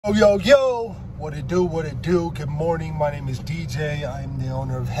Yo, what it do, Good morning, my name is DJ. I'm the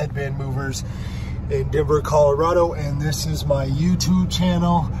owner of Headband Movers in Denver, Colorado, and this is my YouTube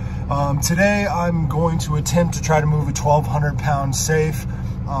channel. Today I'm going to attempt to try to move a 1,200 pound safe.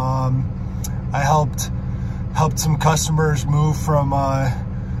 I helped some customers move from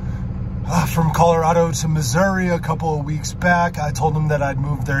Colorado to Missouri a couple of weeks back. I told them that I'd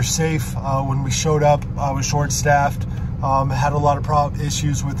move their safe. When we showed up, I was short-staffed. Had a lot of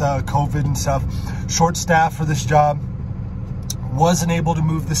issues with COVID and stuff. Short staff for this job. Wasn't able to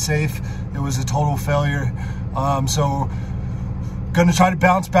move the safe. It was a total failure. So gonna try to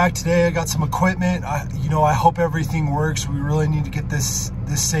bounce back today. I got some equipment. I hope everything works. We really need to get this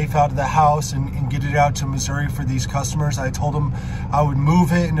safe out of the house and get it out to Missouri for these customers. I told them I would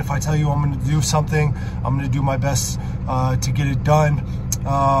move it, and if I tell you I'm gonna do something, I'm gonna do my best to get it done.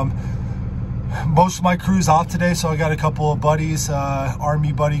 Most of my crew's off today, so I got a couple of buddies,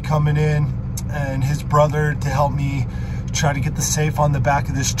 Army buddy coming in and his brother to help me try to get the safe on the back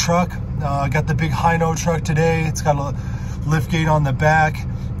of this truck. I got the big Hino truck today. It's got a lift gate on the back,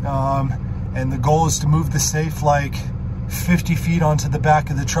 and the goal is to move the safe like 50 feet onto the back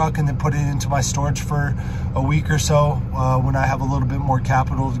of the truck and then put it into my storage for a week or so when I have a little bit more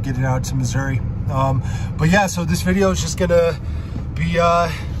capital to get it out to Missouri. But yeah, so this video is just gonna be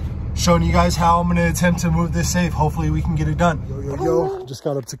showing you guys how I'm gonna attempt to move this safe. Hopefully we can get it done. Yo, just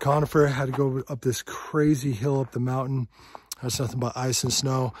got up to Conifer. Had to go up this crazy hill up the mountain. That's nothing but ice and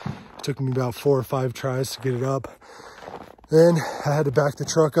snow. It took me about 4 or 5 tries to get it up. Then I had to back the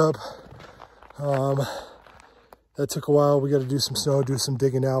truck up. That took a while. We got to do some snow, do some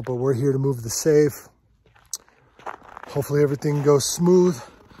digging out, but we're here to move the safe. Hopefully everything goes smooth.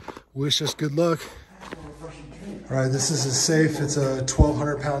 Wish us good luck. All right, this is a safe. It's a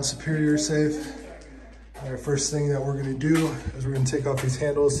 1,200 pound Superior safe. All right, first thing that we're gonna do is we're gonna take off these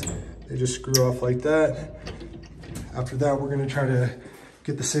handles. They just screw off like that. After that, we're gonna try to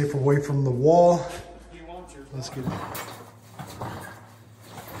get the safe away from the wall. Let's get it.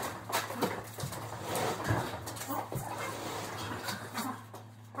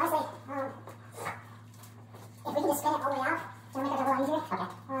 If we can just spin it all the way out, it'll make it a little easier. Okay.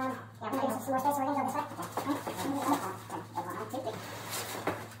 Yeah, we're gonna give some more space, so we're gonna go this way. One more little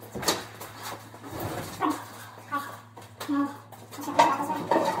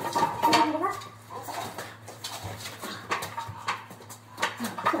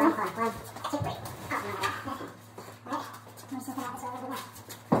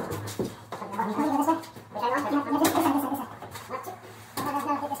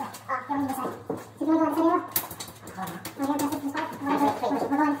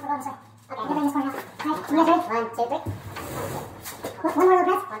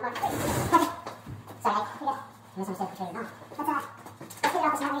Okay. Sorry, there's some safe control. That's all right. Let's get it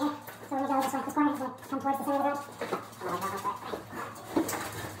off this mountain right here. So when we go this way, this corner is going to come towards the center of the road.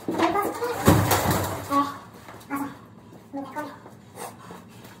 Very close. Alright. Awesome. Move that corner.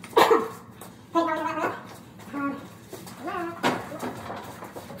 Great, now we're going to wrap it up. I thought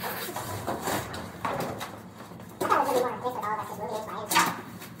it was going to be more basic, all of us just moving it by inch.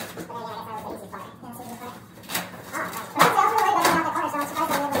 But then yeah, I guess that was the easy part.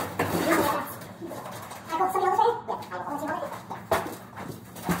 Yeah, that's the easy part.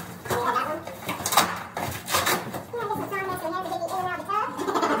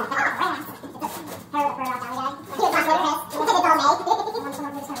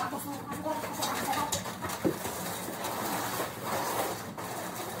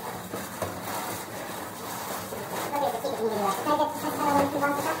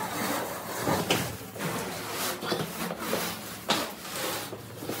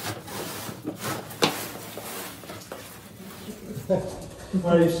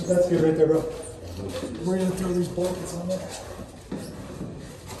 All right, that's good right there, bro. We're gonna throw these blankets on there.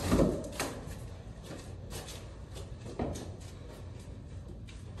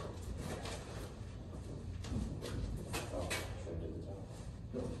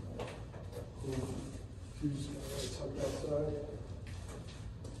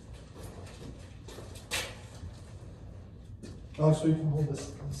 Oh, so you can hold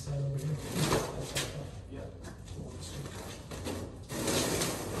this side over here. Yeah.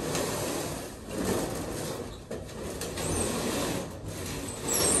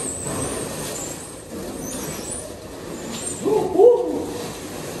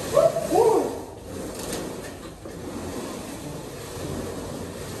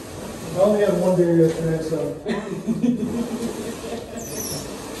 I only had one beer yesterday, so.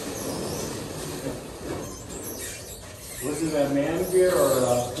 Was it a man beer or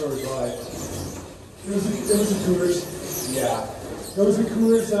a Coors Light? It was a Coors. Yeah. Those are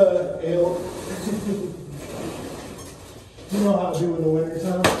Coors ale. You know how to do in the winter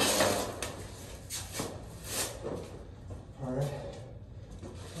time. Alright.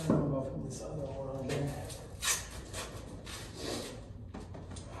 I don't know about putting this other one on there.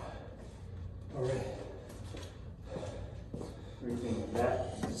 Alright. What do you think of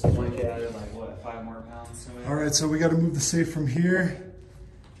that? Just want to get out of like what, 5 more pounds to it? Alright, so we got to move the safe from here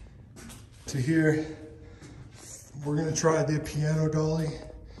to here. We're going to try the piano dolly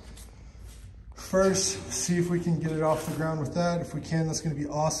first, see if we can get it off the ground with that. If we can, that's going to be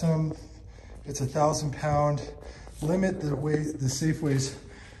awesome. It's a 1,000-pound limit. The safe weighs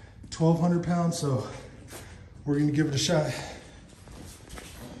 1,200 pounds, so we're going to give it a shot.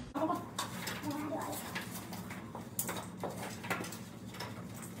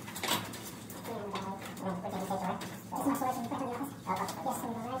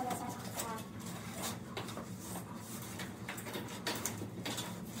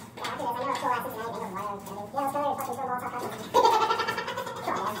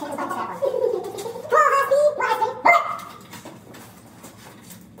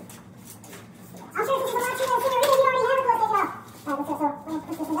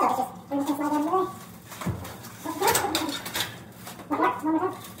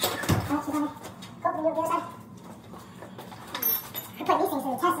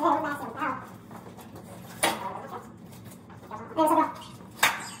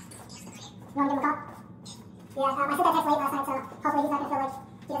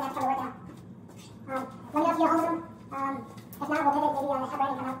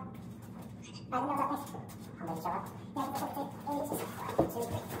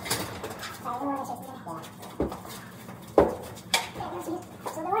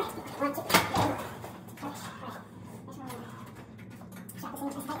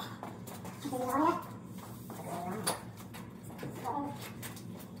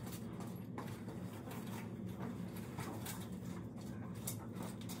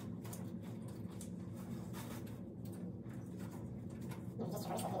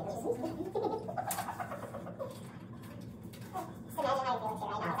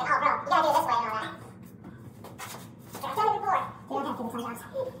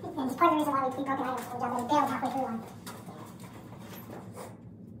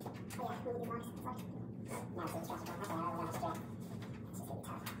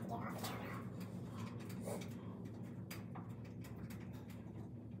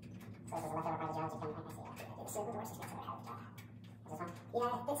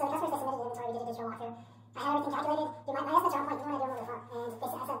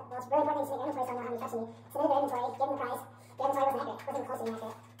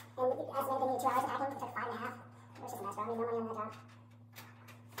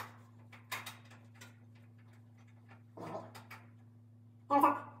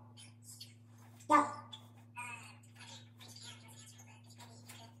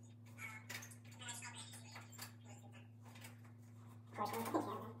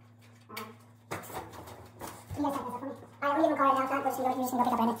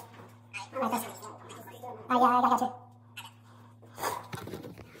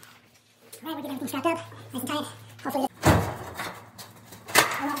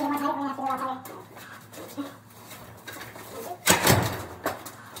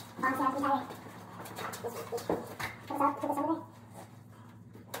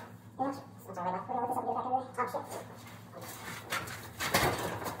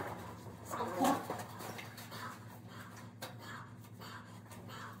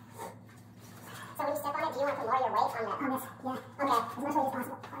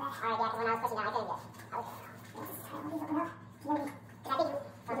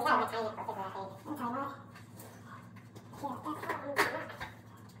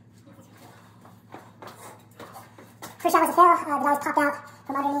 First shot was a fail. The dollies popped out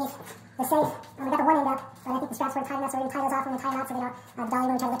from underneath the safe. We got the one end up, but I think the straps weren't tight enough, so we're going to tie those off when we tie them out so they don't, the dolly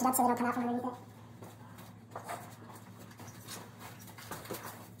when we try to lift it up so they don't come out from underneath it.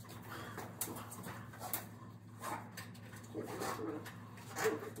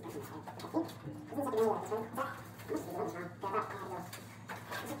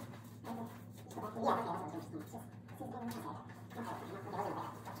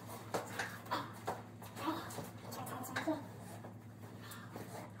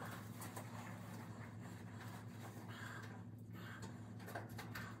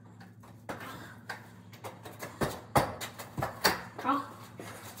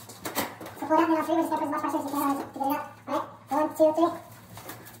 Pull it up, and on 3, we're just going to put as much pressure as you can to get it up. Alright, 1, 2, 3.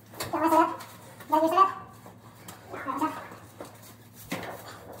 Got my side up. Got your side up. Alright, watch out.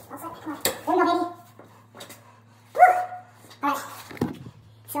 All set, come on. There we go, baby. Woo! Alright.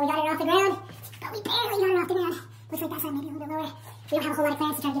 we got it off the ground, but we barely got it off the ground. Looks like that side maybe a little bit lower. We don't have a whole lot of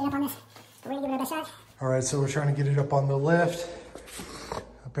clearance to try to get it up on this, but we're gonna give it our best shot. All right, so we're trying to get it up on the lift.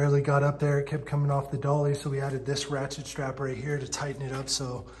 I barely got up there. It kept coming off the dolly, so we added this ratchet strap right here to tighten it up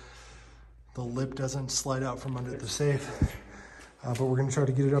so the lip doesn't slide out from under the safe. But we're gonna try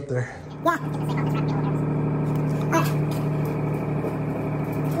to get it up there. Yeah.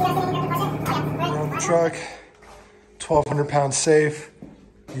 We're on the truck, 1,200 pound safe.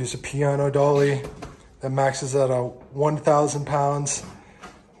 Use a piano dolly that maxes at 1,000 pounds.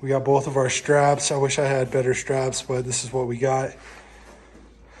 We got both of our straps. I wish I had better straps, but this is what we got.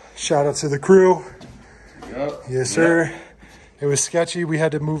 Shout out to the crew. Yep. Yes, sir. Yep. It was sketchy. We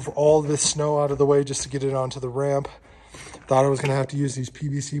had to move all this snow out of the way just to get it onto the ramp. Thought I was gonna have to use these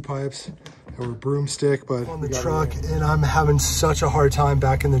PVC pipes that were broomstick, but on the truck, and I'm having such a hard time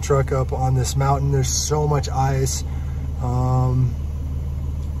backing the truck up on this mountain. There's so much ice.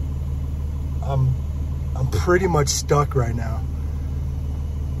 I'm pretty much stuck right now.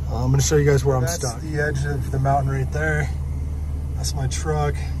 I'm gonna show you guys where I'm stuck. That's the edge of the mountain right there. That's my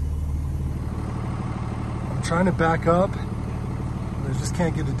truck. I'm trying to back up. I just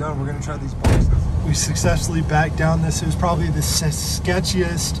can't get it done. We're gonna try these boxes. We successfully backed down this. It was probably the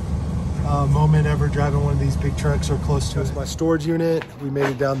sketchiest moment ever driving one of these big trucks or close to it. That's my storage unit. We made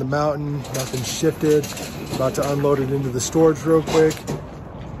it down the mountain. Nothing shifted. About to unload it into the storage real quick.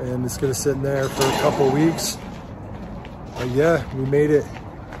 And it's gonna sit in there for a couple weeks. But yeah, we made it.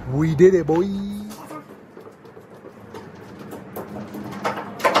 We did it, boy.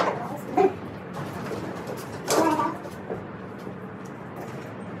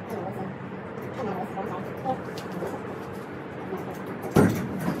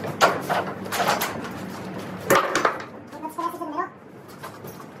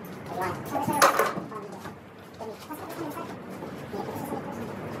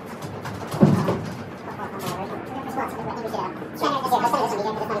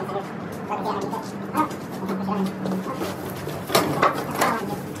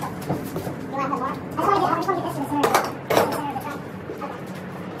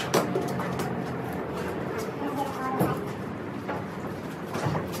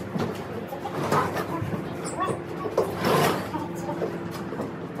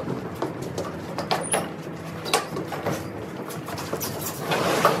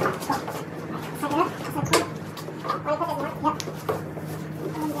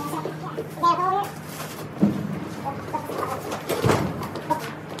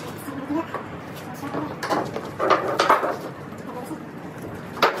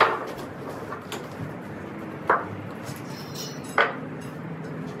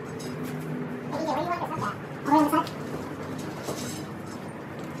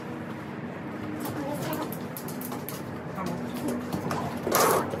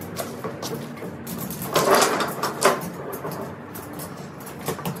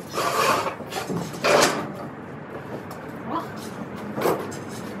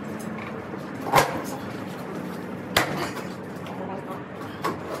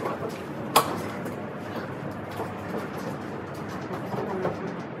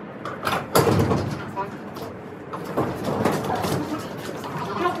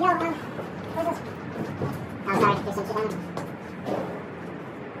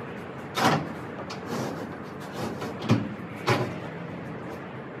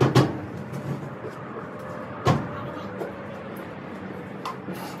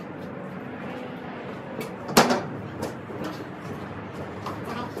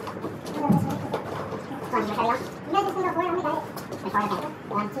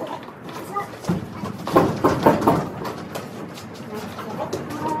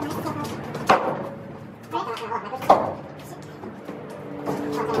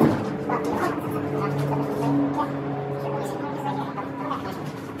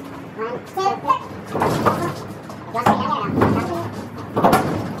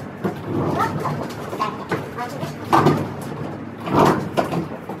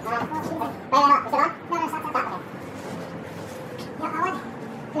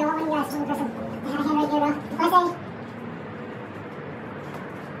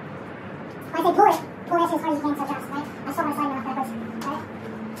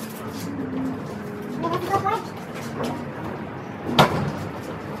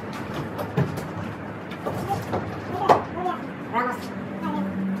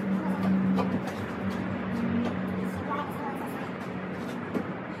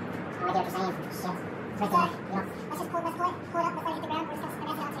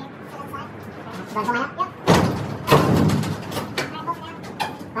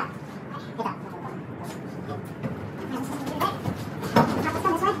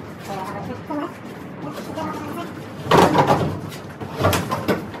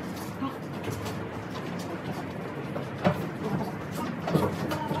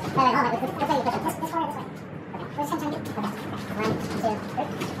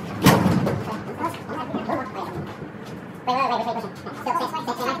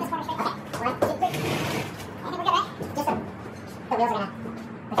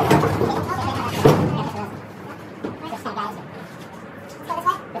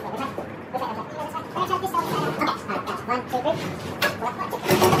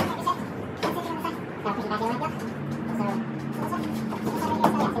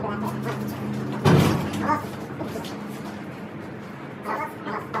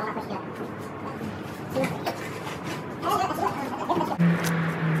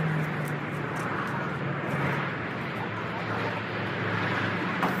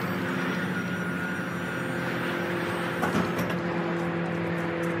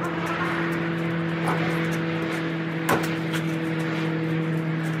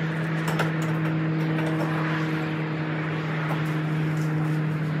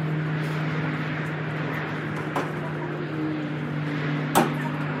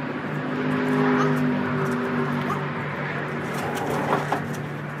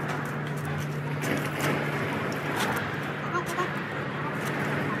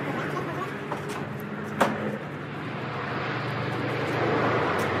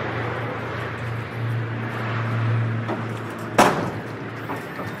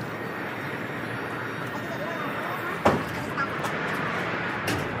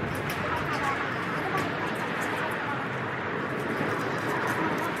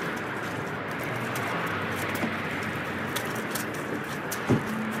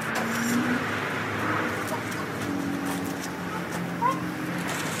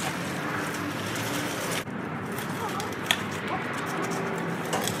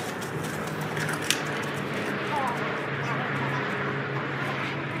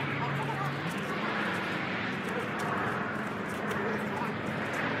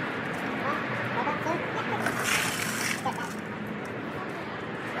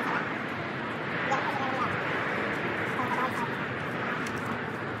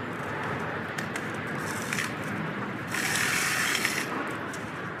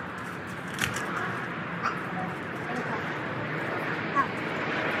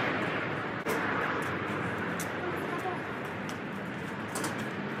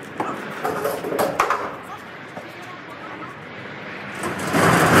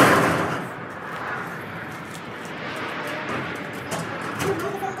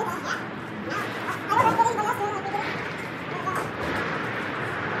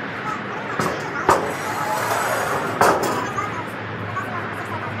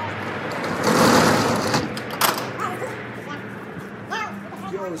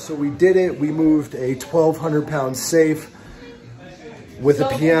 So we did it. We moved a 1,200 pound safe with a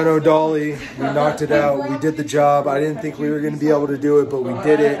piano dolly. We knocked it out. We did the job. I didn't think we were going to be able to do it, but we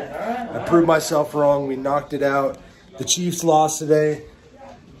did it. I proved myself wrong. We knocked it out. The Chiefs lost today.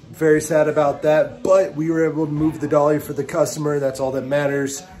 Very sad about that, but we were able to move the dolly for the customer. That's all that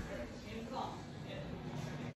matters.